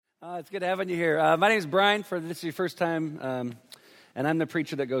It's good having you here. My name is Brian. For this is your first time, and I'm the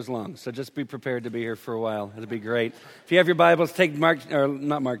preacher that goes long. So just be prepared to be here for a while. It'll be great. If you have your Bibles, take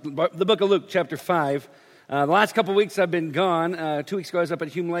the book of Luke, chapter 5. The last couple of weeks I've been gone. 2 weeks ago I was up at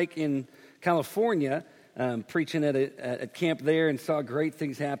Hume Lake in California, preaching at camp there, and saw great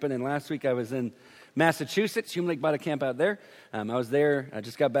things happen. And last week I was in Massachusetts. Hume Lake bought a camp out there. I was there. I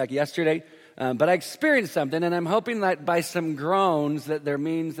just got back yesterday. But I experienced something, and I'm hoping that by some groans that there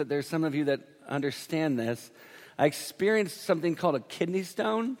means that there's some of you that understand this. I experienced something called a kidney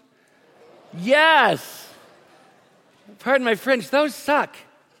stone. Yes! Pardon my French, those suck.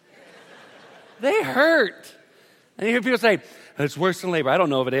 They hurt. And you hear people say, it's worse than labor. I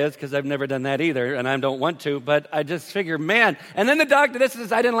don't know if it is, because I've never done that either, and I don't want to, but I just figure, man. And then the doctor,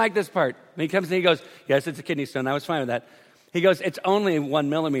 I didn't like this part. And he comes and he goes, yes, it's a kidney stone. I was fine with that. He goes, it's only 1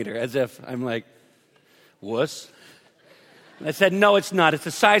 millimeter, as if I'm like, wuss. And I said, no, it's not. It's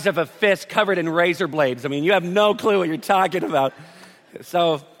the size of a fist covered in razor blades. I mean, you have no clue what you're talking about.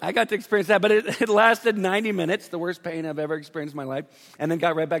 So I got to experience that, but it lasted 90 minutes, the worst pain I've ever experienced in my life, and then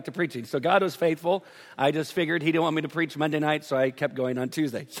got right back to preaching. So God was faithful. I just figured he didn't want me to preach Monday night, so I kept going on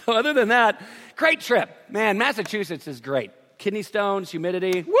Tuesday. So other than that, great trip. Man, Massachusetts is great. Kidney stones,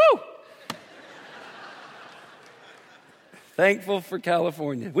 humidity, woo! Thankful for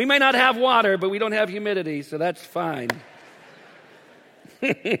California. We may not have water, but we don't have humidity, so that's fine.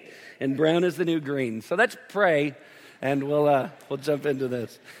 And brown is the new green. So let's pray, and we'll jump into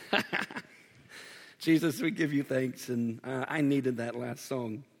this. Jesus, we give you thanks, and I needed that last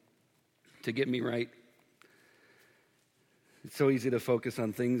song to get me right. It's so easy to focus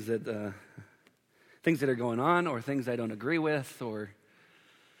on things that are going on, or things I don't agree with, or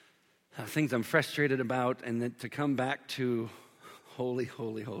things I'm frustrated about, and then to come back to holy,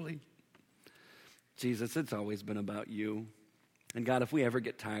 holy, holy. Jesus, it's always been about you. And God, if we ever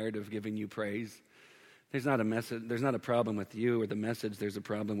get tired of giving you praise, there's not a problem with you or the message, there's a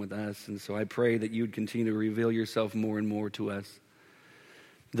problem with us. And so I pray that you would continue to reveal yourself more and more to us,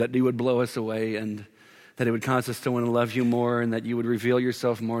 that you would blow us away, and that it would cause us to want to love you more, and that you would reveal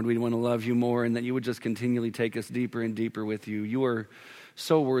yourself more, and we'd want to love you more, and that you would just continually take us deeper and deeper with you. You are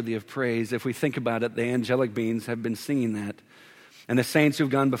so worthy of praise. If we think about it, the angelic beings have been singing that. And the saints who've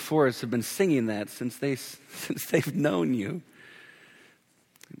gone before us have been singing that since they've known you.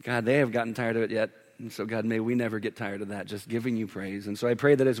 God, they have gotten tired of it yet. And so God, may we never get tired of that, just giving you praise. And so I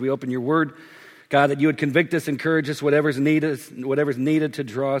pray that as we open your word, God, that you would convict us, encourage us, whatever's needed to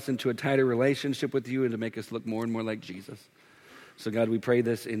draw us into a tighter relationship with you and to make us look more and more like Jesus. So God, we pray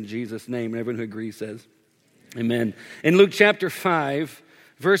this in Jesus' name. And everyone who agrees says, amen. In Luke chapter 5,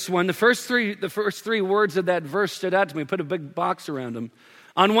 verse 1, the first three words of that verse stood out to me. Put a big box around them.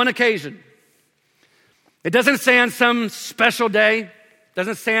 On one occasion. It doesn't say on some special day. It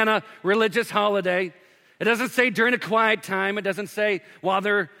doesn't say on a religious holiday. It doesn't say during a quiet time. It doesn't say while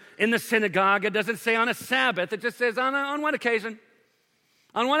they're in the synagogue. It doesn't say on a Sabbath. It just says on one occasion.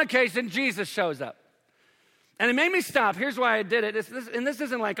 On one occasion, Jesus shows up. And it made me stop. Here's why I did it. This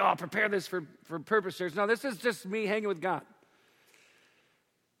isn't like, prepare this for purposes. No, this is just me hanging with God.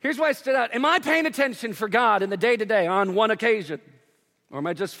 Here's why it stood out. Am I paying attention for God in the day-to-day on one occasion? Or am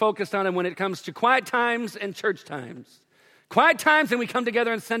I just focused on him when it comes to quiet times and church times? Quiet times and we come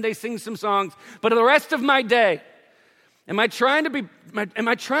together on Sunday, sing some songs. But the rest of my day, am I trying to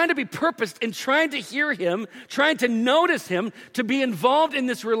be purposed in trying to hear him, trying to notice him, to be involved in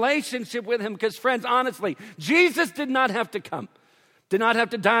this relationship with him? Because friends, honestly, Jesus did not have to come. Did not have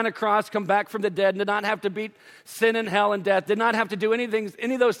to die on a cross, come back from the dead, did not have to beat sin and hell and death, did not have to do any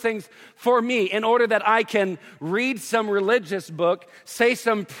of those things for me in order that I can read some religious book, say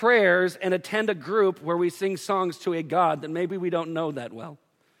some prayers, and attend a group where we sing songs to a God that maybe we don't know that well.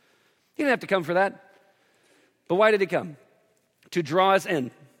 He didn't have to come for that. But why did he come? To draw us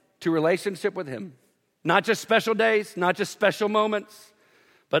in to relationship with him. Not just special days, not just special moments,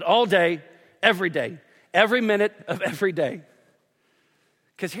 but all day, every minute of every day.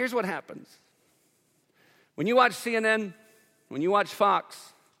 Because here's what happens. When you watch CNN, when you watch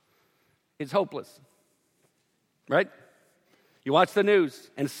Fox, it's hopeless, right? You watch the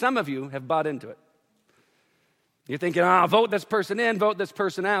news, and some of you have bought into it. You're thinking, vote this person in, vote this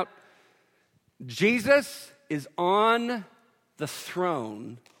person out. Jesus is on the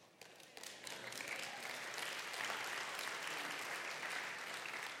throne.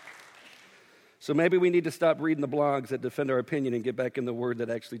 So maybe we need to stop reading the blogs that defend our opinion and get back in the word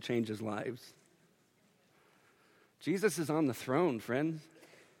that actually changes lives. Jesus is on the throne, friends.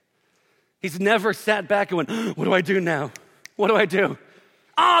 He's never sat back and went, what do I do now? What do I do?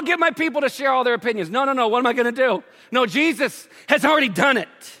 Oh, I'll get my people to share all their opinions. No. What am I going to do? No, Jesus has already done it.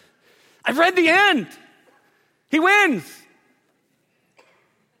 I've read the end. He wins.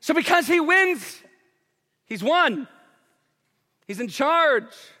 So because he wins, he's won. He's in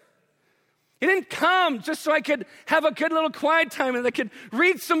charge. He didn't come just so I could have a good little quiet time and I could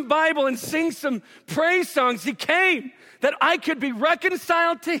read some Bible and sing some praise songs. He came that I could be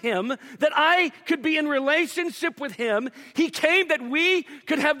reconciled to him, that I could be in relationship with him. He came that we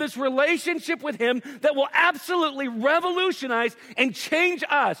could have this relationship with him that will absolutely revolutionize and change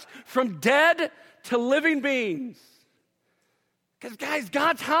us from dead to living beings. Because guys,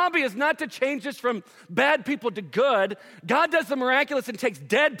 God's hobby is not to change us from bad people to good. God does the miraculous and takes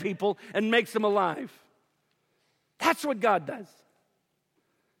dead people and makes them alive. That's what God does.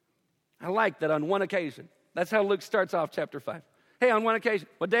 I like that on one occasion. That's how Luke starts off chapter 5. Hey, on one occasion.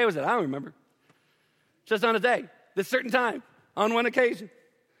 What day was it? I don't remember. Just on a day, this certain time, on one occasion.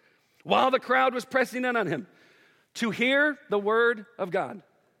 While the crowd was pressing in on him to hear the word of God.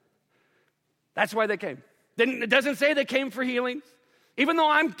 That's why they came. It doesn't say they came for healings, even though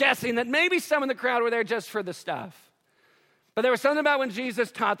I'm guessing that maybe some in the crowd were there just for the stuff. But there was something about when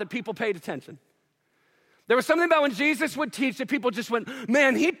Jesus taught that people paid attention. There was something about when Jesus would teach that people just went,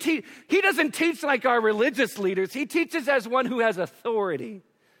 man, he doesn't teach like our religious leaders. He teaches as one who has authority.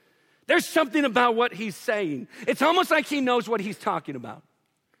 There's something about what he's saying. It's almost like he knows what he's talking about.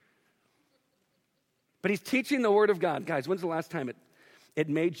 But he's teaching the word of God. Guys, when's the last time it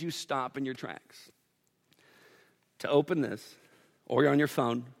made you stop in your tracks? To open this, or you're on your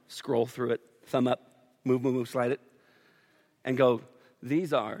phone, scroll through it, thumb up, move, slide it, and go,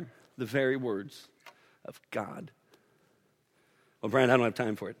 these are the very words of God. Well, Brian, I don't have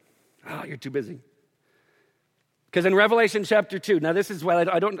time for it. Oh, you're too busy. Because in Revelation chapter 2, now this is why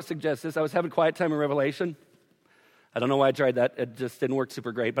I don't suggest this. I was having quiet time in Revelation. I don't know why I tried that. It just didn't work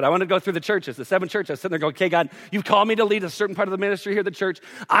super great. But I want to go through the churches, the 7 churches. I was sitting there going, okay, God, you've called me to lead a certain part of the ministry here at the church.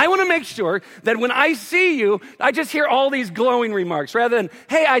 I want to make sure that when I see you, I just hear all these glowing remarks rather than,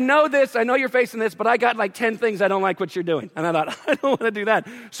 hey, I know this, I know you're facing this, but I got like 10 things I don't like what you're doing. And I thought, I don't want to do that.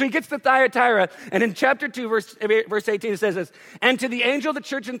 So he gets to Thyatira, and in chapter 2, verse 18, it says this, and to the angel of the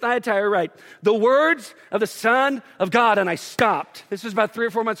church in Thyatira write, the words of the Son of God. And I stopped. This was about 3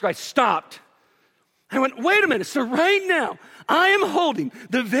 or 4 months ago. I stopped. I went, wait a minute, so right now, I am holding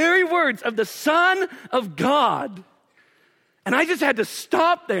the very words of the Son of God. And I just had to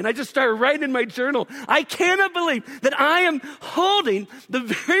stop there, and I just started writing in my journal. I cannot believe that I am holding the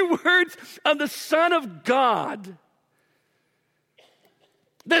very words of the Son of God.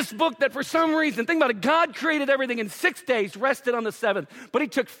 This book that for some reason, think about it, God created everything in 6 days, rested on the 7th, but he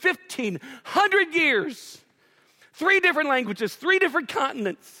took 1,500 years, 3 different languages, 3 different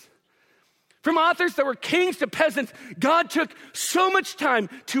continents. From authors that were kings to peasants, God took so much time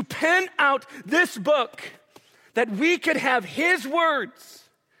to pen out this book that we could have his words,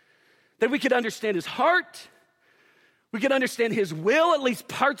 that we could understand his heart, we could understand his will, at least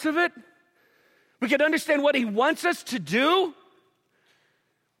parts of it, we could understand what he wants us to do.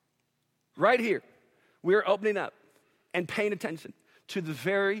 Right here, we're opening up and paying attention to the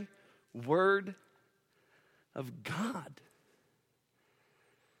very word of God.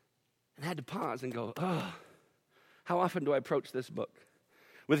 I had to pause and go, oh, how often do I approach this book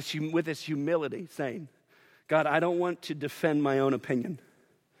with this humility, saying, God, I don't want to defend my own opinion.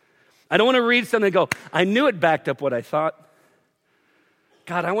 I don't want to read something and go, I knew it backed up what I thought.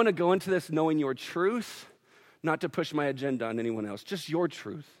 God, I want to go into this knowing your truth, not to push my agenda on anyone else, just your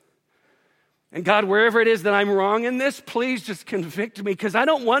truth. And God, wherever it is that I'm wrong in this, please just convict me, because I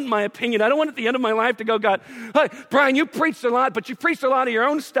don't want my opinion. I don't want at the end of my life to go, God, hey, Brian, you preached a lot, but you preached a lot of your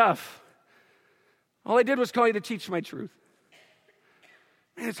own stuff. All I did was call you to teach my truth.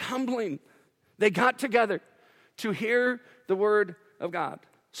 And it's humbling. They got together to hear the word of God.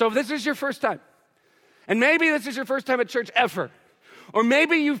 So if this is your first time, and maybe this is your first time at church ever, or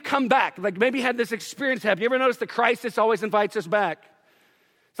maybe you've come back, like maybe you had this experience happen. You ever notice the crisis always invites us back?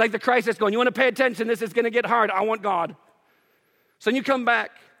 It's like the crisis going, you want to pay attention, this is going to get hard, I want God. So you come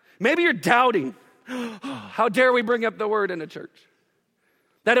back. Maybe you're doubting. How dare we bring up the word in a church?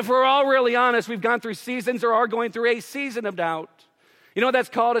 That if we're all really honest, we've gone through seasons or are going through a season of doubt. You know what that's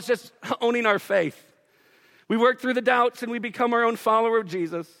called? It's just owning our faith. We work through the doubts and we become our own follower of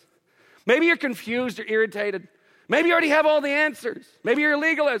Jesus. Maybe you're confused or irritated. Maybe you already have all the answers. Maybe you're a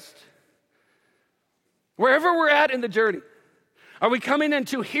legalist. Wherever we're at in the journey, are we coming in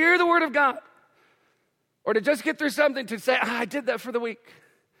to hear the word of God? Or to just get through something to say, I did that for the week.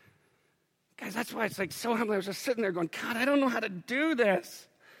 Guys, that's why it's like so humbling. I was just sitting there going, God, I don't know how to do this.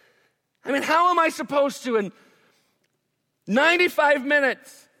 I mean, how am I supposed to in 95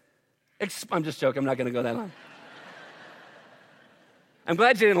 minutes? I'm just joking. I'm not going to go that long. I'm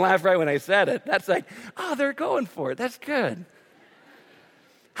glad you didn't laugh right when I said it. That's like, oh, they're going for it. That's good.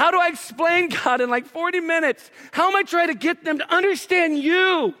 How do I explain God in like 40 minutes? How am I trying to get them to understand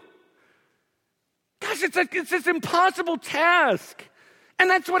you? Gosh, it's this impossible task. And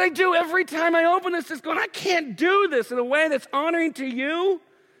that's what I do every time I open this, is going, I can't do this in a way that's honoring to you,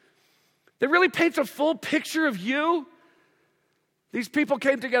 that really paints a full picture of you. These people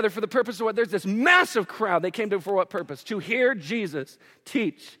came together for the purpose of what? There's this massive crowd. They came to for what purpose? To hear Jesus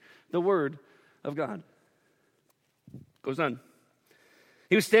teach the word of God. Goes on.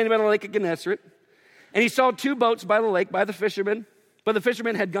 He was standing by the lake of Gennesaret, and he saw 2 boats by the lake by the fishermen, but the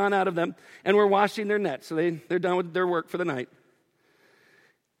fishermen had gone out of them and were washing their nets, so they're done with their work for the night.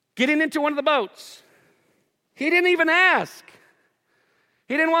 Getting into one of the boats, he didn't even ask.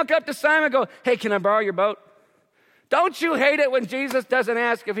 He didn't walk up to Simon and go, hey, can I borrow your boat? Don't you hate it when Jesus doesn't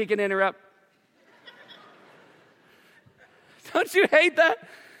ask if he can interrupt? Don't you hate that?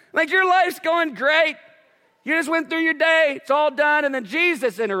 Like your life's going great. You just went through your day. It's all done. And then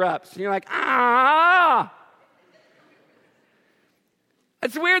Jesus interrupts. And you're like, ah.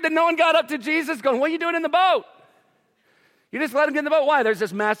 It's weird that no one got up to Jesus going, what are you doing in the boat? You just let him get in the boat. Why? There's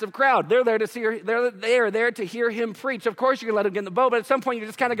this massive crowd. They're there to hear him preach. Of course you can let him get in the boat, but at some point you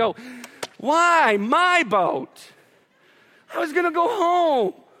just kind of go, why my boat? I was going to go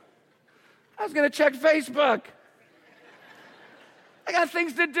home. I was going to check Facebook. I got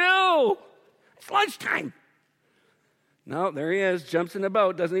things to do. It's lunchtime. No, there he is, jumps in the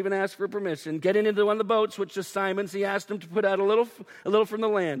boat, doesn't even ask for permission. Getting into one of the boats, which is Simon's, he asked him to put out a little from the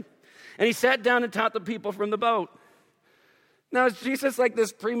land. And he sat down and taught the people from the boat. Now, is Jesus like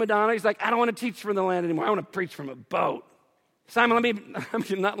this prima donna? He's like, I don't want to teach from the land anymore. I want to preach from a boat. Simon, I'm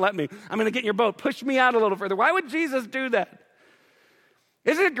going to get in your boat. Push me out a little further. Why would Jesus do that?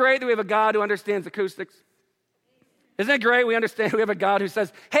 Isn't it great that we have a God who understands acoustics? Isn't it great we have a God who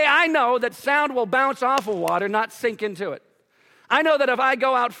says, hey, I know that sound will bounce off of water, not sink into it. I know that if I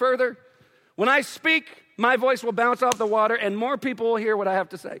go out further, when I speak, my voice will bounce off the water and more people will hear what I have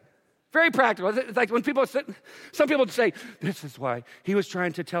to say. Very practical. It's like when some people say, this is why he was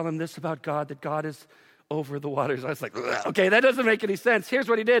trying to tell him this about God, that God is over the waters. I was like, okay, that doesn't make any sense. Here's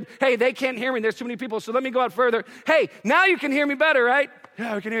what he did. Hey, they can't hear me. There's too many people, so let me go out further. Hey, now you can hear me better, right?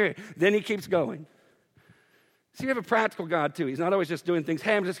 Yeah, we can hear you. Then he keeps going. See, we have a practical God, too. He's not always just doing things.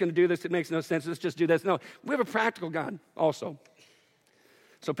 Hey, I'm just going to do this. It makes no sense. Let's just do this. No, we have a practical God also.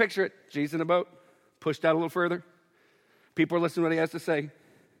 So picture it. Jesus in a boat, pushed out a little further. People are listening to what he has to say.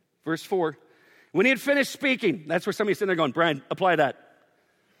 Verse 4. When he had finished speaking, that's where somebody's sitting there going, Brian, apply that.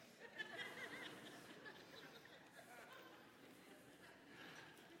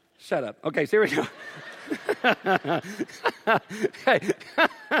 Shut up. Okay, so here we go.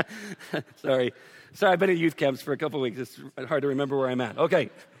 Sorry, I've been in youth camps for a couple of weeks. It's hard to remember where I'm at. Okay.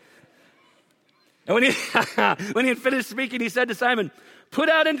 And when he had finished speaking, he said to Simon, put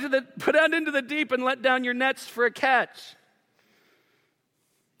out into the deep and let down your nets for a catch.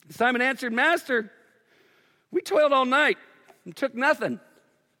 Simon answered, Master, we toiled all night and took nothing.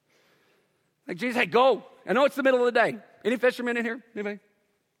 Like, Jesus, hey, go. I know it's the middle of the day. Any fishermen in here? Anybody?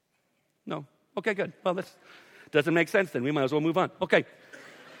 No? Okay, good. Well, this doesn't make sense then. We might as well move on. Okay.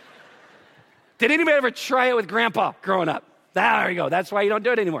 Did anybody ever try it with Grandpa growing up? There you go. That's why you don't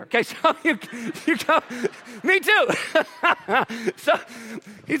do it anymore. Okay, so you go. Me too. So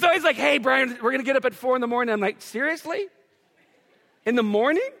he's always like, hey, Brian, we're going to get up at 4 a.m. I'm like, seriously? In the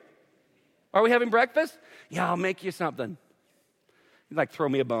morning? Are we having breakfast? Yeah, I'll make you something. He'd like throw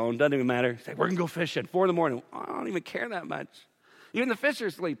me a bone. Doesn't even matter. He's like, we're going to go fishing. 4 a.m. I don't even care that much. Even the fish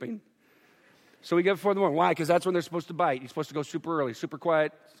are sleeping. So we get up 4 a.m. Why? Because that's when they're supposed to bite. You're supposed to go super early, super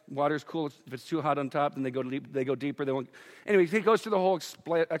quiet. Water's cool. If it's too hot on top, then they go deeper. They won't. Anyway, he goes through the whole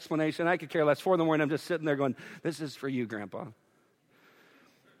explanation. I could care less. 4 a.m. I'm just sitting there going, this is for you, Grandpa.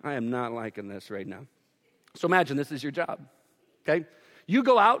 I am not liking this right now. So imagine this is your job, okay? You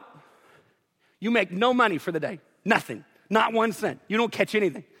go out. You make no money for the day. Nothing. Not 1 cent. You don't catch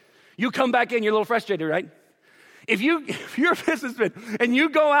anything. You come back in, you're a little frustrated, right? If you're a businessman and you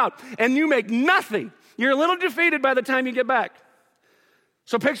go out and you make nothing, you're a little defeated by the time you get back.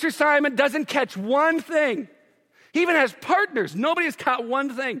 So picture Simon doesn't catch one thing. He even has partners. Nobody has caught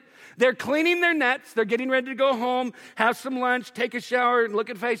one thing. They're cleaning their nets. They're getting ready to go home, have some lunch, take a shower, and look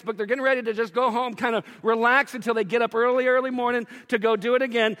at Facebook. They're getting ready to just go home, kind of relax until they get up early morning to go do it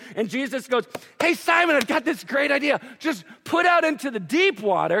again. And Jesus goes, hey, Simon, I've got this great idea. Just put out into the deep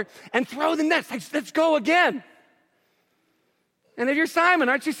water and throw the nets. Let's go again. And if you're Simon,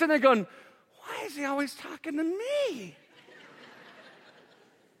 aren't you sitting there going, why is he always talking to me?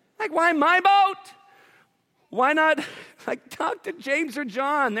 Like, why my boat? why not talk to James or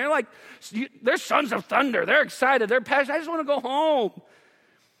John? They're sons of thunder. They're excited. They're passionate. I just want to go home.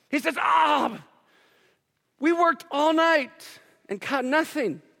 He says, we worked all night and caught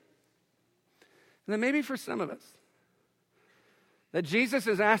nothing. And then maybe for some of us, that Jesus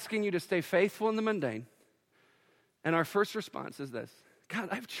is asking you to stay faithful in the mundane. And our first response is this: God,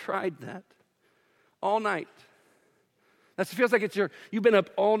 I've tried that all night. That feels like you've been up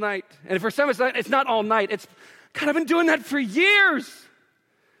all night. And for some, it's not all night. It's, God, I've been doing that for years.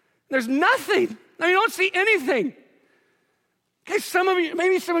 There's nothing. I mean, you don't see anything. Okay,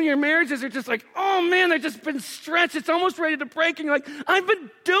 maybe some of your marriages are just like, oh man, they've just been stretched. It's almost ready to break. And you're like, I've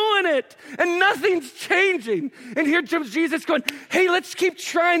been doing it and nothing's changing. And here comes Jesus going, hey, let's keep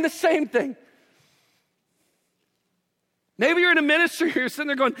trying the same thing. Maybe you're in a ministry, you're sitting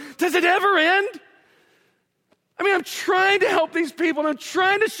there going, does it ever end? I mean, I'm trying to help these people, and I'm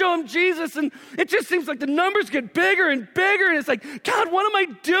trying to show them Jesus, and it just seems like the numbers get bigger and bigger, and it's like, God, what am I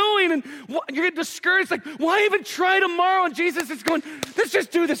doing? And you get discouraged, like, why even try tomorrow? And Jesus is going, let's just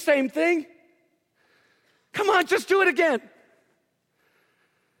do the same thing. Come on, just do it again.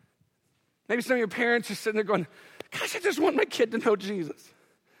 Maybe some of your parents are sitting there going, gosh, I just want my kid to know Jesus.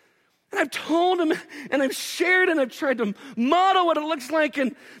 And I've told him, and I've shared, and I've tried to model what it looks like,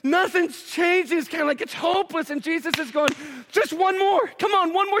 and nothing's changed. It's kind of like it's hopeless, and Jesus is going, just one more. Come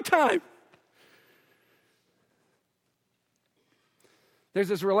on, one more time. There's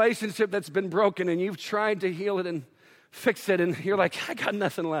this relationship that's been broken, and you've tried to heal it and fix it, and you're like, I got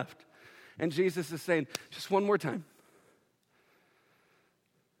nothing left. And Jesus is saying, just one more time.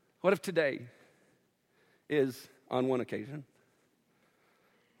 What if today is on one occasion?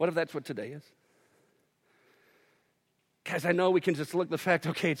 What if that's what today is? Guys, I know we can just look at the fact,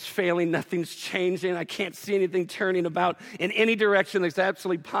 okay, it's failing, nothing's changing, I can't see anything turning about in any direction that's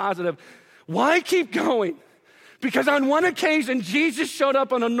absolutely positive. Why keep going? Because on one occasion, Jesus showed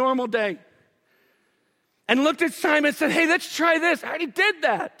up on a normal day and looked at Simon and said, hey, let's try this. I already did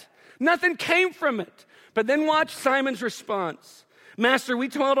that. Nothing came from it. But then watch Simon's response. Master, we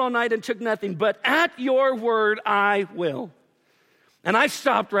toiled all night and took nothing, but at your word I will. And I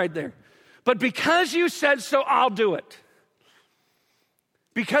stopped right there. But because you said so, I'll do it.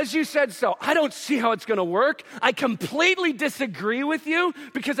 Because you said so, I don't see how it's going to work. I completely disagree with you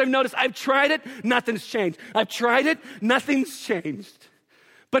because I've noticed I've tried it, nothing's changed. I've tried it, nothing's changed.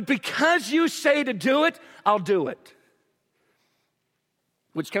 But because you say to do it, I'll do it.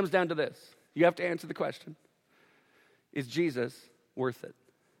 Which comes down to this. You have to answer the question. Is Jesus worth it?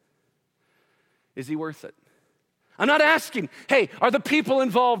 Is he worth it? I'm not asking, hey, are the people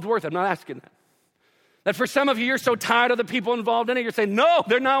involved worth it? I'm not asking that. That for some of you, you're so tired of the people involved in it, you're saying, no,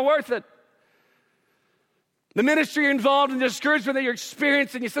 they're not worth it. The ministry you're involved in, the discouragement that you're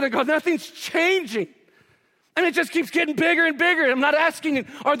experiencing, you sit there and go, nothing's changing. And it just keeps getting bigger and bigger. I'm not asking,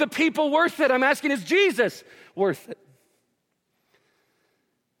 are the people worth it? I'm asking, is Jesus worth it?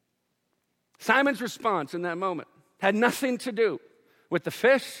 Simon's response in that moment had nothing to do with the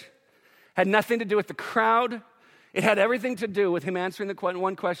fish, had nothing to do with the crowd. It had everything to do with him answering the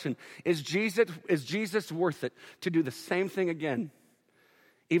one question, is Jesus worth it to do the same thing again,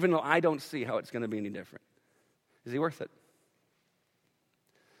 even though I don't see how it's going to be any different? Is he worth it?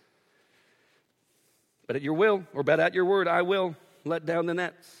 But at your will, or but at your word, I will let down the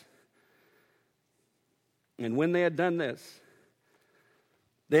nets. And when they had done this,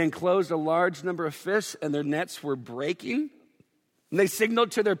 they enclosed a large number of fish, and their nets were breaking. And they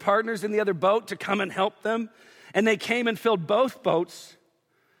signaled to their partners in the other boat to come and help them. And they came and filled both boats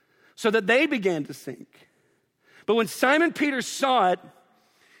so that they began to sink. But when Simon Peter saw it,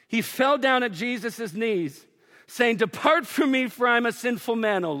 he fell down at Jesus' knees, saying, depart from me, for I'm a sinful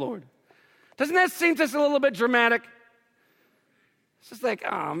man, O Lord. Doesn't that seem just a little bit dramatic? It's just like,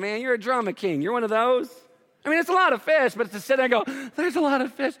 oh man, you're a drama king. You're one of those. I mean, it's a lot of fish, but to sit there and go, there's a lot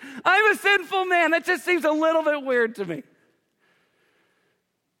of fish. I'm a sinful man. That just seems a little bit weird to me.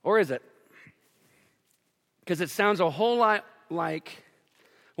 Or is it? Because it sounds a whole lot like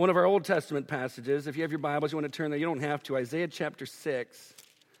one of our Old Testament passages. If you have your Bibles, you want to turn there. You don't have to. Isaiah chapter 6.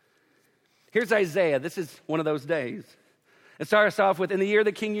 Here's Isaiah. This is one of those days. It starts off with, in the year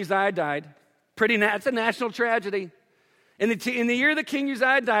that King Uzziah died. It's a national tragedy. In the year that King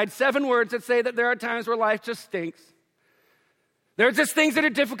Uzziah died, 7 words that say that there are times where life just stinks. There are just things that are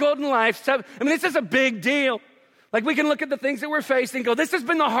difficult in life. This is a big deal. Like we can look at the things that we're facing and go, this has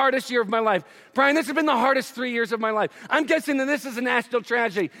been the hardest year of my life. Brian, this has been the hardest 3 years of my life. I'm guessing that this is a national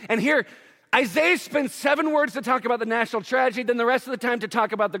tragedy. And here, Isaiah spends 7 words to talk about the national tragedy, then the rest of the time to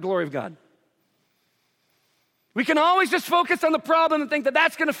talk about the glory of God. We can always just focus on the problem and think that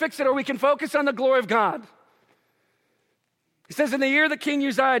that's going to fix it, or we can focus on the glory of God. He says, in the year that King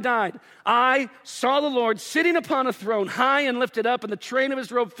Uzziah died, I saw the Lord sitting upon a throne, high and lifted up, and the train of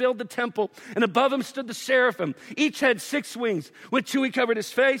his robe filled the temple. And above him stood the seraphim. Each had 6 wings. With 2 he covered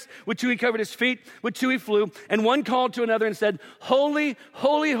his face, with 2 he covered his feet, with 2 he flew. And one called to another and said, Holy,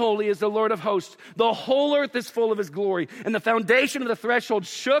 holy, holy is the Lord of hosts. The whole earth is full of his glory. And the foundation of the threshold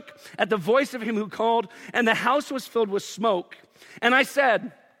shook at the voice of him who called, and the house was filled with smoke. And I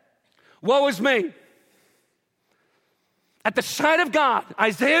said, woe is me. At the sight of God,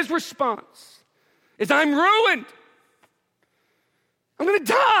 Isaiah's response is, I'm ruined. I'm going to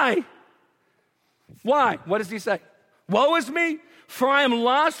die. Why? What does he say? Woe is me, for I am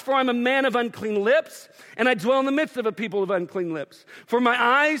lost, for I am a man of unclean lips, and I dwell in the midst of a people of unclean lips. For my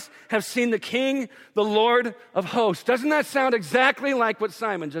eyes have seen the King, the Lord of hosts. Doesn't that sound exactly like what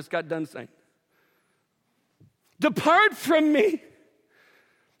Simon just got done saying? Depart from me.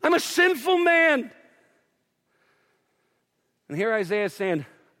 I'm a sinful man. And here Isaiah is saying,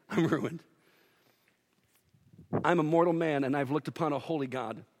 I'm ruined. I'm a mortal man, and I've looked upon a holy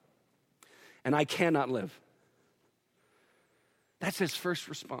God, and I cannot live. That's his first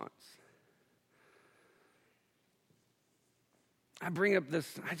response. I bring up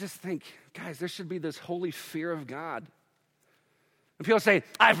this, I just think, guys, there should be this holy fear of God. And people say,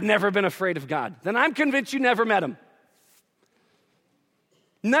 I've never been afraid of God. Then I'm convinced you never met him.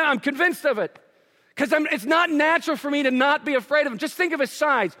 No, I'm convinced of it. Because it's not natural for me to not be afraid of him. Just think of his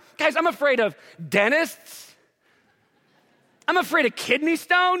size. Guys, I'm afraid of dentists. I'm afraid of kidney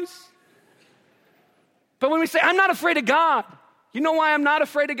stones. But when we say, I'm not afraid of God, you know why I'm not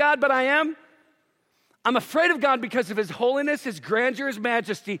afraid of God, but I am? I'm afraid of God because of his holiness, his grandeur, his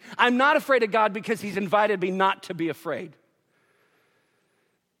majesty. I'm not afraid of God because he's invited me not to be afraid.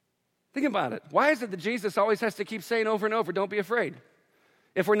 Think about it. Why is it that Jesus always has to keep saying over and over, don't be afraid,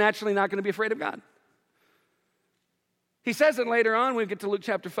 if we're naturally not going to be afraid of God? He says it later on when we get to Luke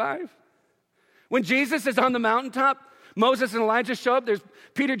chapter 5. When Jesus is on the mountaintop, Moses and Elijah show up. There's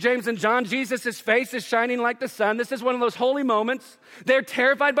Peter, James, and John. Jesus' face is shining like the sun. This is one of those holy moments. They're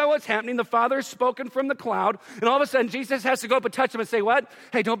terrified by what's happening. The Father has spoken from the cloud. And all of a sudden, Jesus has to go up and touch them and say, what?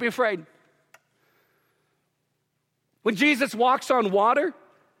 Hey, don't be afraid. When Jesus walks on water,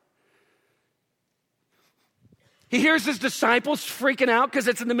 he hears his disciples freaking out because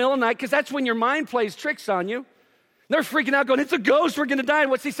it's in the middle of the night, because that's when your mind plays tricks on you. They're freaking out going, it's a ghost, we're going to die. And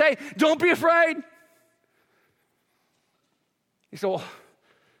what's he say? Don't be afraid. He said, well,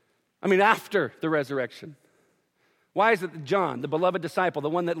 after the resurrection. Why is it that John, the beloved disciple, the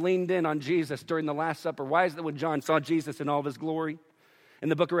one that leaned in on Jesus during the Last Supper, why is it that when John saw Jesus in all of his glory, in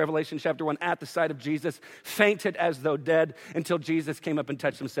the book of Revelation chapter 1, at the sight of Jesus, fainted as though dead until Jesus came up and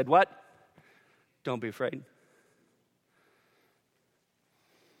touched him and said, what? Don't be afraid.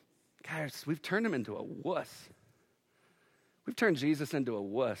 Guys, we've turned him into a wuss. We've turned Jesus into a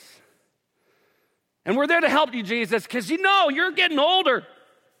wuss. And we're there to help you, Jesus, because you're getting older.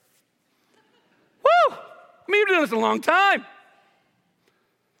 Woo! You've been doing this a long time.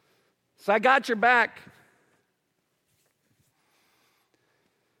 So I got your back.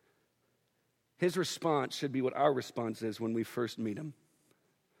 His response should be what our response is when we first meet him.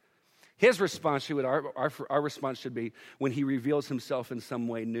 His response should be what our response should be when he reveals himself in some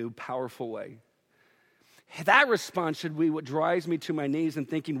way new, powerful way. That response should be what drives me to my knees and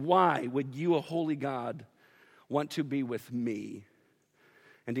thinking, why would you, a holy God, want to be with me?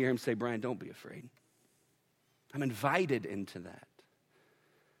 And to hear him say, Brian, don't be afraid. I'm invited into that.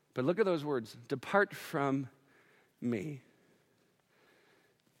 But look at those words, depart from me.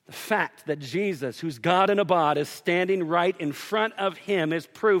 The fact that Jesus, who's God in a bod, is standing right in front of him is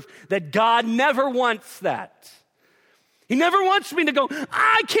proof that God never wants that. He never wants me to go,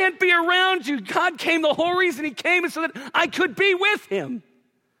 I can't be around you. God came, the whole reason he came is so that I could be with him.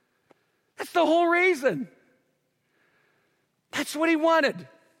 That's the whole reason. That's what he wanted.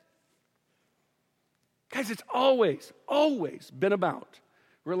 Guys, it's always been about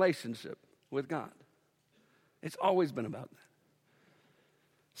relationship with God. It's always been about that.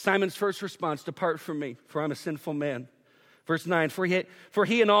 Simon's first response, depart from me, for I'm a sinful man. Verse 9, for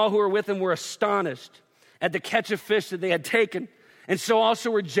he and all who were with him were astonished at the catch of fish that they had taken. And so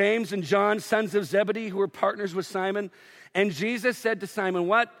also were James and John, sons of Zebedee, who were partners with Simon. And Jesus said to Simon,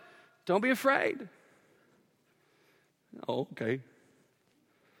 what? Don't be afraid. Oh, okay.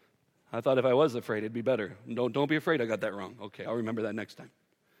 I thought if I was afraid, it'd be better. Don't be afraid I got that wrong. Okay, I'll remember that next time.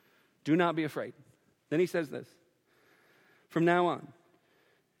 Do not be afraid. Then he says this, from now on,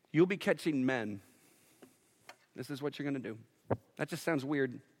 you'll be catching men. This is what you're going to do. That just sounds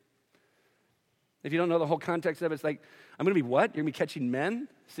weird. If you don't know the whole context of it, it's like, I'm going to be what? You're going to be catching men?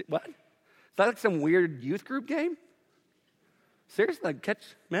 What? Is that like some weird youth group game? Seriously, like catch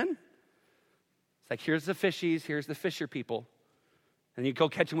men? It's like, here's the fishies, here's the fisher people. And you go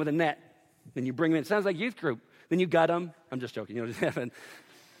catch them with a net. Then you bring them in. It sounds like youth group. Then you gut them. I'm just joking. You know,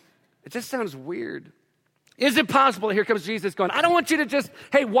 it just sounds weird. Is it possible? Here comes Jesus going, I don't want you to just,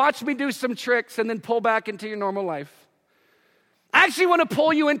 hey, watch me do some tricks and then pull back into your normal life. I actually want to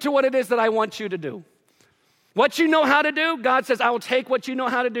pull you into what it is that I want you to do. What you know how to do, God says, I will take what you know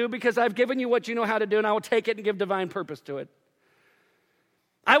how to do because I've given you what you know how to do, and I will take it and give divine purpose to it.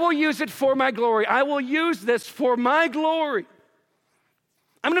 I will use it for my glory. I will use this for my glory.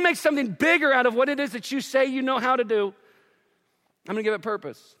 I'm going to make something bigger out of what it is that you say you know how to do. I'm going to give it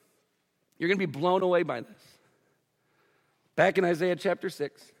purpose. You're going to be blown away by this. Back in Isaiah chapter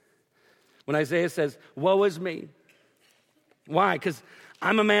 6, when Isaiah says, woe is me. Why? Because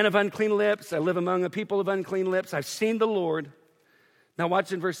I'm a man of unclean lips. I live among a people of unclean lips. I've seen the Lord. Now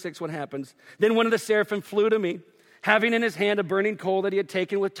watch in verse 6 what happens. Then one of the seraphim flew to me, having in his hand a burning coal that he had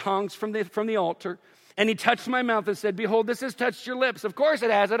taken with tongs from the altar. And he touched my mouth and said, behold, this has touched your lips. Of course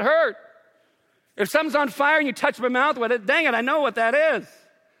it has. It hurt. If something's on fire and you touch my mouth with it, dang it, I know what that is.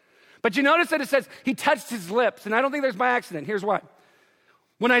 But you notice that it says he touched his lips. And I don't think there's by accident. Here's why.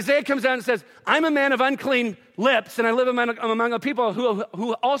 When Isaiah comes out and says, I'm a man of unclean lips, and I live among a people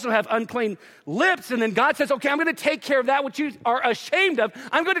who also have unclean lips, and then God says, okay, I'm going to take care of that which you are ashamed of.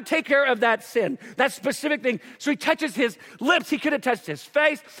 I'm going to take care of that sin, that specific thing. So he touches his lips. He could have touched his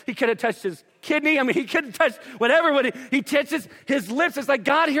face. He could have touched his kidney. I mean, he could have touched whatever, but he touches his lips. It's like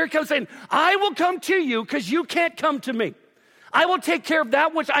God here comes saying, I will come to you because you can't come to me. I will take care of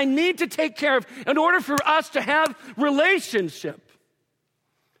that which I need to take care of in order for us to have relationship.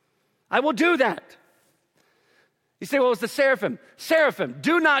 I will do that. You say, well, it's the seraphim. Seraphim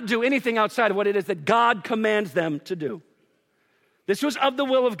do not do anything outside of what it is that God commands them to do. This was of the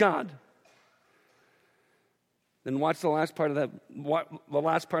will of God. Then watch the last part of that. The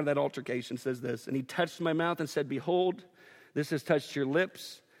last part of that altercation says this. And he touched my mouth and said, behold, this has touched your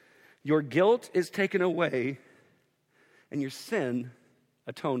lips. Your guilt is taken away and your sin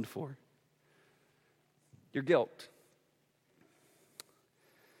atoned for. Your guilt.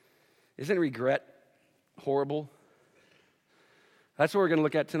 Isn't regret horrible? That's what we're going to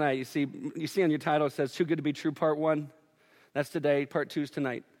look at tonight. You see on your title it says, Too Good to Be True, Part 1. That's today. Part 2 is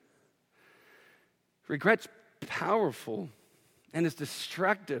tonight. Regret's powerful and it's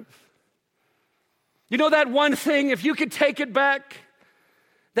destructive. You know that one thing, if you could take it back,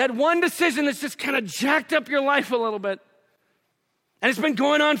 that one decision that's just kind of jacked up your life a little bit, and it's been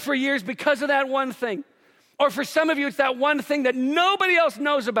going on for years because of that one thing. Or for some of you, it's that one thing that nobody else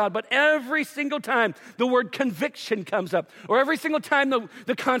knows about, but every single time the word conviction comes up, or every single time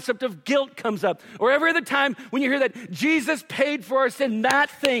the concept of guilt comes up, or every other time when you hear that Jesus paid for our sin, that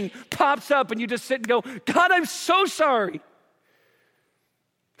thing pops up and you just sit and go, God, I'm so sorry.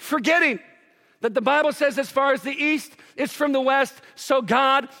 Forgetting that the Bible says as far as the east is from the west, so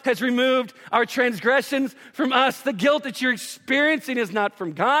God has removed our transgressions from us. The guilt that you're experiencing is not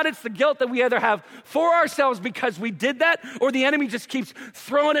from God. It's the guilt that we either have for ourselves because we did that, or the enemy just keeps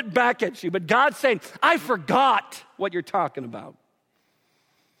throwing it back at you. But God's saying, I forgot what you're talking about.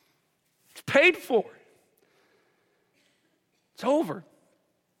 It's paid for. It's over.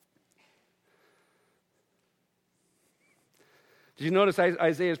 Did you notice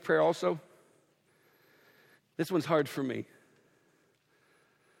Isaiah's prayer also? This one's hard for me.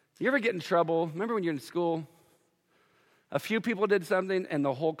 You ever get in trouble? Remember when you're in school? A few people did something and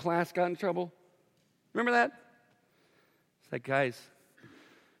the whole class got in trouble? Remember that? It's like, guys,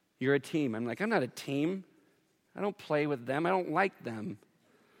 you're a team. I'm like, I'm not a team. I don't play with them. I don't like them.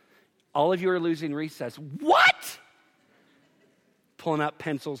 All of you are losing recess. What? Pulling out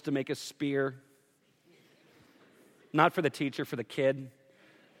pencils to make a spear. Not for the teacher, for the kid.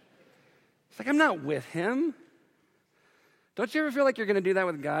 It's like, I'm not with him. Don't you ever feel like you're going to do that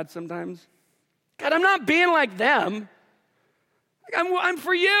with God sometimes? God, I'm not being like them. Like I'm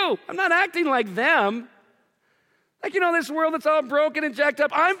for you. I'm not acting like them. Like, this world that's all broken and jacked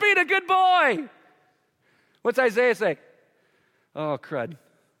up. I'm being a good boy. What's Isaiah say? Oh, crud.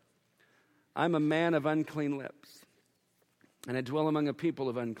 I'm a man of unclean lips, and I dwell among a people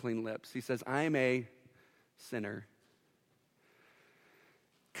of unclean lips. He says, I'm a sinner.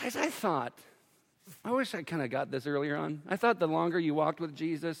 Guys, I wish I kind of got this earlier on. I thought the longer you walked with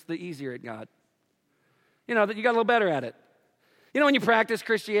Jesus, the easier it got. That you got a little better at it. When you practice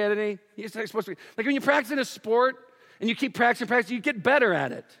Christianity, you're supposed to be, like when you practice in a sport and you keep practicing, you get better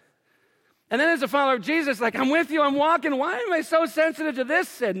at it. And then as a follower of Jesus, like, I'm with you, I'm walking. Why am I so sensitive to this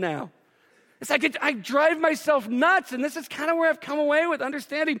sin now? It's like I drive myself nuts, and this is kind of where I've come away with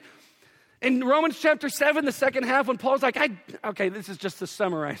understanding In Romans chapter 7, the second half, when Paul's like, okay, this is just the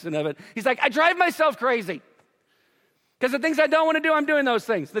summarizing of it. He's like, I drive myself crazy. Because the things I don't want to do, I'm doing those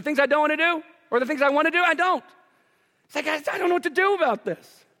things. The things I don't want to do, or the things I want to do, I don't. It's like, guys, I don't know what to do about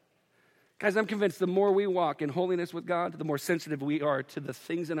this. Guys, I'm convinced the more we walk in holiness with God, the more sensitive we are to the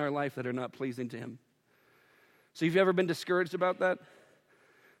things in our life that are not pleasing to him. So have you ever been discouraged about that?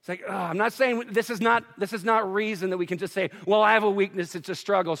 It's like, I'm not saying this is not reason that we can just say, well, I have a weakness, it's a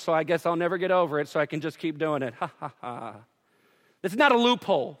struggle, so I guess I'll never get over it, so I can just keep doing it. Ha, ha, ha. This is not a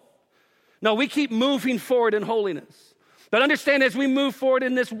loophole. No, we keep moving forward in holiness. But understand, as we move forward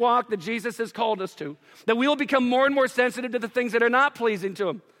in this walk that Jesus has called us to, that we will become more and more sensitive to the things that are not pleasing to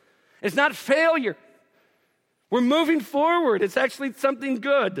him. It's not failure. We're moving forward. It's actually something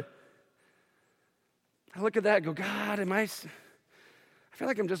good. I look at that and go, God, I feel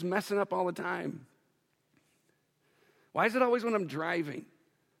like I'm just messing up all the time. Why is it always when I'm driving?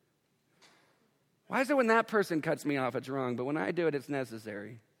 Why is it when that person cuts me off, it's wrong, but when I do it, it's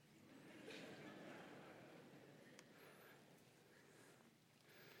necessary?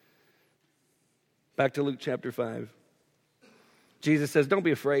 Back to Luke chapter 5. Jesus says, don't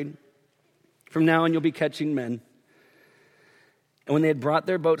be afraid. From now on, you'll be catching men. And when they had brought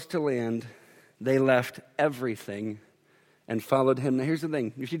their boats to land, they left everything and followed him. Now, here's the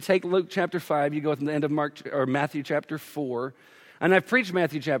thing. If you take Luke chapter 5, you go to the end of Matthew chapter 4. And I've preached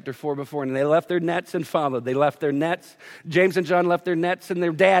Matthew chapter 4 before, and they left their nets and followed. They left their nets. James and John left their nets and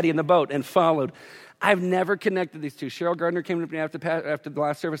their daddy in the boat and followed. I've never connected these two. Cheryl Gardner came to me after the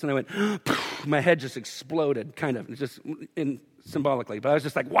last service, and I went, my head just exploded, kind of, just symbolically. But I was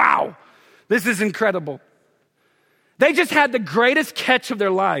just like, wow, this is incredible. They just had the greatest catch of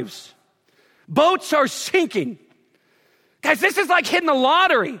their lives. Boats are sinking. Guys, this is like hitting the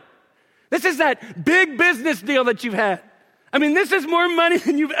lottery. This is that big business deal that you've had. I mean, this is more money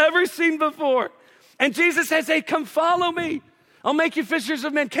than you've ever seen before. And Jesus says, hey, come follow me. I'll make you fishers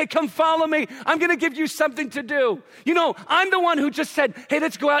of men. Okay, come follow me. I'm going to give you something to do. You know, I'm the one who just said, hey,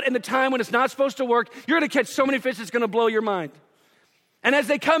 let's go out in the time when it's not supposed to work. You're going to catch so many fish, it's going to blow your mind. And as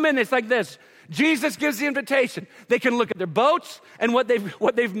they come in, it's like this. Jesus gives the invitation. They can look at their boats and what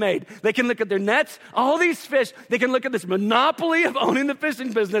they've made. They can look at their nets, all these fish. They can look at this monopoly of owning the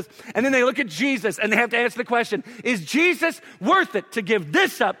fishing business. And then they look at Jesus and they have to answer the question, is Jesus worth it to give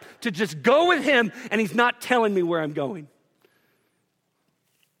this up, to just go with him, and he's not telling me where I'm going?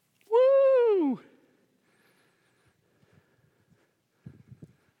 Woo!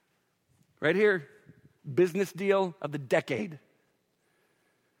 Right here, business deal of the decade.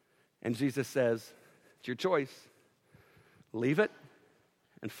 And Jesus says, it's your choice. Leave it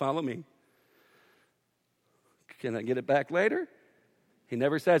and follow me. Can I get it back later? He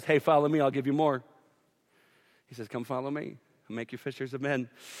never says, hey, follow me, I'll give you more. He says, come follow me. I'll make you fishers of men.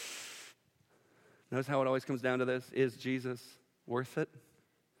 Notice how it always comes down to this. Is Jesus worth it?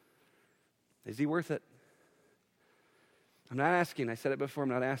 Is he worth it? I'm not asking. I said it before,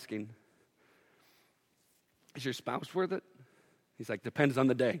 I'm not asking. Is your spouse worth it? He's like, depends on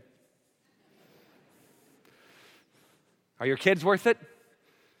the day. Are your kids worth it?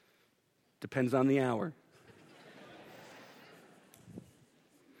 Depends on the hour.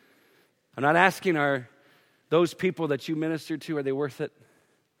 I'm not asking, are those people that you minister to, are they worth it?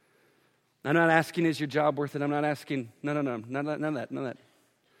 I'm not asking, is your job worth it? I'm not asking, no, none of that.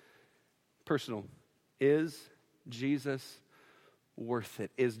 Personal. Is Jesus worth it?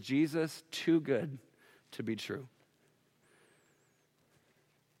 Is Jesus too good to be true?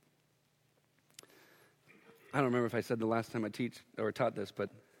 I don't remember if I said the last time I taught this, but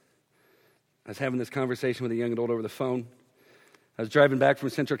I was having this conversation with a young adult over the phone. I was driving back from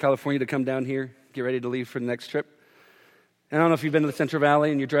Central California to come down here, get ready to leave for the next trip. And I don't know if you've been to the Central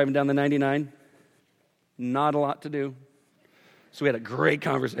Valley and you're driving down the 99. Not a lot to do. So we had a great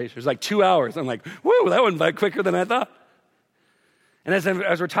conversation. It was like 2 hours. I'm like, whoa, that went by quicker than I thought. And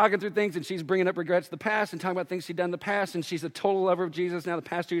as we're talking through things, and she's bringing up regrets of the past and talking about things she'd done in the past, and she's a total lover of Jesus now the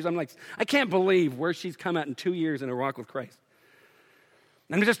past 2 years, I'm like, I can't believe where she's come out in 2 years in her walk with Christ.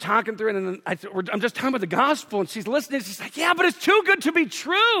 And I'm just talking through it, and I'm just talking about the gospel, and she's listening, and she's like, yeah, but it's too good to be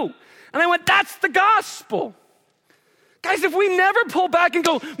true. And I went, that's the gospel. Guys, if we never pull back and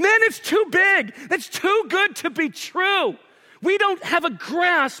go, man, it's too big, it's too good to be true, we don't have a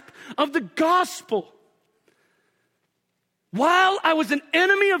grasp of the gospel. While I was an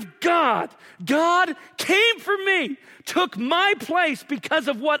enemy of God, God came for me, took my place because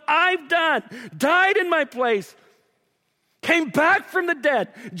of what I've done, died in my place, came back from the dead,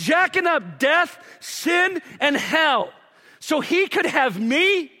 jacking up death, sin, and hell, so he could have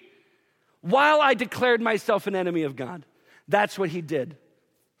me while I declared myself an enemy of God. That's what he did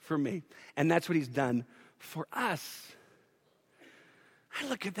for me. And that's what he's done for us. I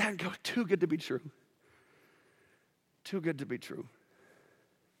look at that and go, too good to be true. Too good to be true.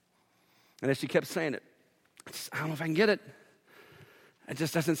 And as she kept saying it, I don't know if I can get it. It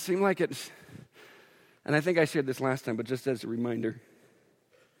just doesn't seem like it. And I think I shared this last time, but just as a reminder,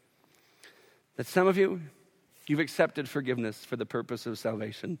 that some of you, you've accepted forgiveness for the purpose of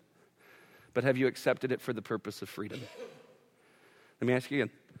salvation, but have you accepted it for the purpose of freedom? Let me ask you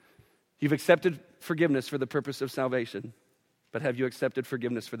again. You've accepted forgiveness for the purpose of salvation, but have you accepted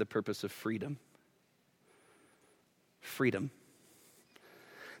forgiveness for the purpose of freedom? Freedom.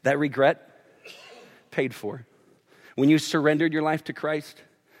 That regret, paid for. When you surrendered your life to Christ,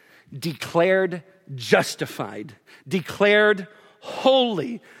 declared justified, declared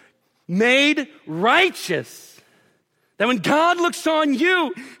holy, made righteous. That when God looks on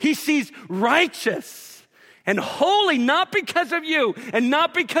you, he sees righteous and holy, not because of you and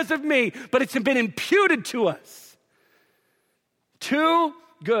not because of me, but it's been imputed to us. Too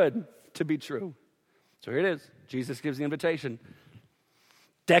good to be true. So here it is. Jesus gives the invitation.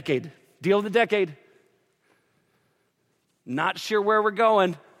 Decade. Deal of the decade. Not sure where we're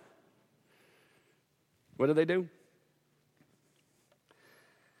going. What do?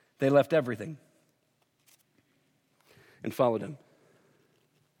 They left everything and followed him.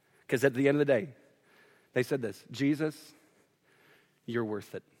 Because at the end of the day, they said this, Jesus, you're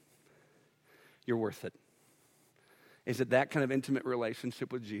worth it. You're worth it. Is it that kind of intimate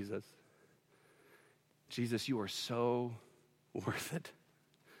relationship with Jesus? Jesus, you are so worth it.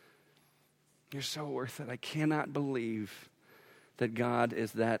 You're so worth it. I cannot believe that God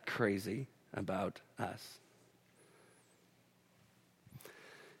is that crazy about us.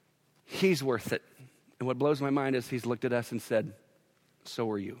 He's worth it. And what blows my mind is he's looked at us and said, so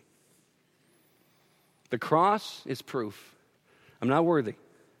are you. The cross is proof. I'm not worthy,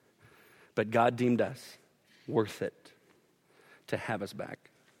 but God deemed us worth it to have us back.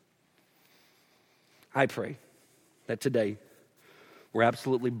 I pray that today we're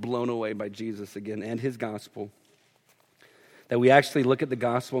absolutely blown away by Jesus again and his gospel. That we actually look at the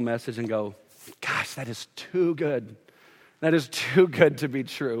gospel message and go, gosh, that is too good. That is too good to be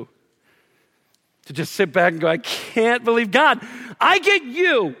true. To just sit back and go, I can't believe God. I get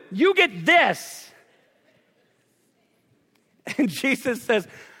you. You get this. And Jesus says,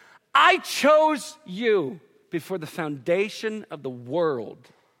 I chose you before the foundation of the world.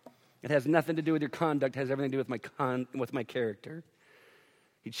 It has nothing to do with your conduct. It has everything to do with my character.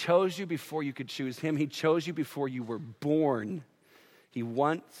 He chose you before you could choose him. He chose you before you were born. He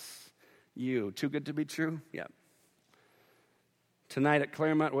wants you. Too good to be true? Yeah. Tonight at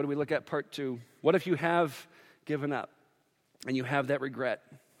Claremont, what do we look at? Part 2. What if you have given up and you have that regret?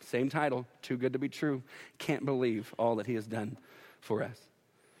 Same title, Too Good to Be True. Can't believe all that he has done for us.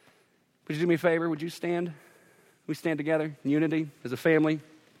 Would you do me a favor? Would you stand? We stand together in unity as a family.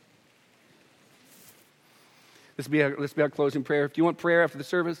 This will be our closing prayer. If you want prayer after the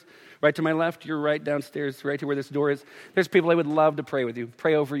service, right to my left, you're right downstairs, right to where this door is. There's people that would love to pray with you,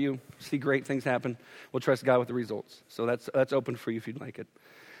 pray over you, see great things happen. We'll trust God with the results. So that's open for you if you'd like it.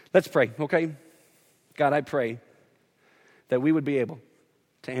 Let's pray, okay? God, I pray that we would be able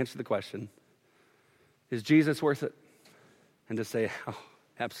to answer the question, is Jesus worth it? And to say, oh,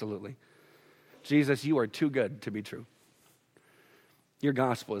 absolutely. Jesus, you are too good to be true. Your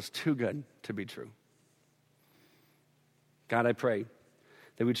gospel is too good to be true. God, I pray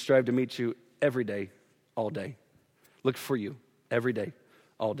that we'd strive to meet you every day, all day. Look for you every day,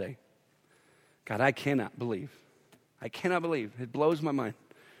 all day. God, I cannot believe, it blows my mind,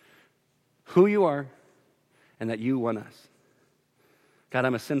 who you are and that you want us. God,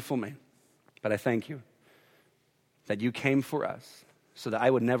 I'm a sinful man, but I thank you that you came for us so that I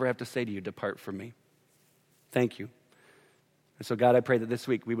would never have to say to you, depart from me. Thank you. And so, God, I pray that this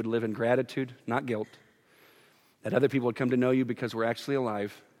week we would live in gratitude, not guilt, that other people would come to know you because we're actually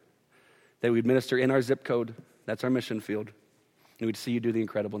alive, that we'd minister in our zip code, that's our mission field, and we'd see you do the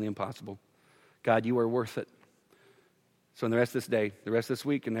incredible and the impossible. God, you are worth it. So in the rest of this day, the rest of this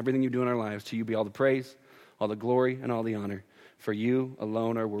week, and everything you do in our lives, to you be all the praise, all the glory, and all the honor. For you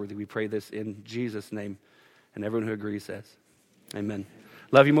alone are worthy. We pray this in Jesus' name. And everyone who agrees says, amen.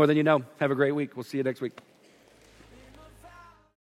 Love you more than you know. Have a great week. We'll see you next week.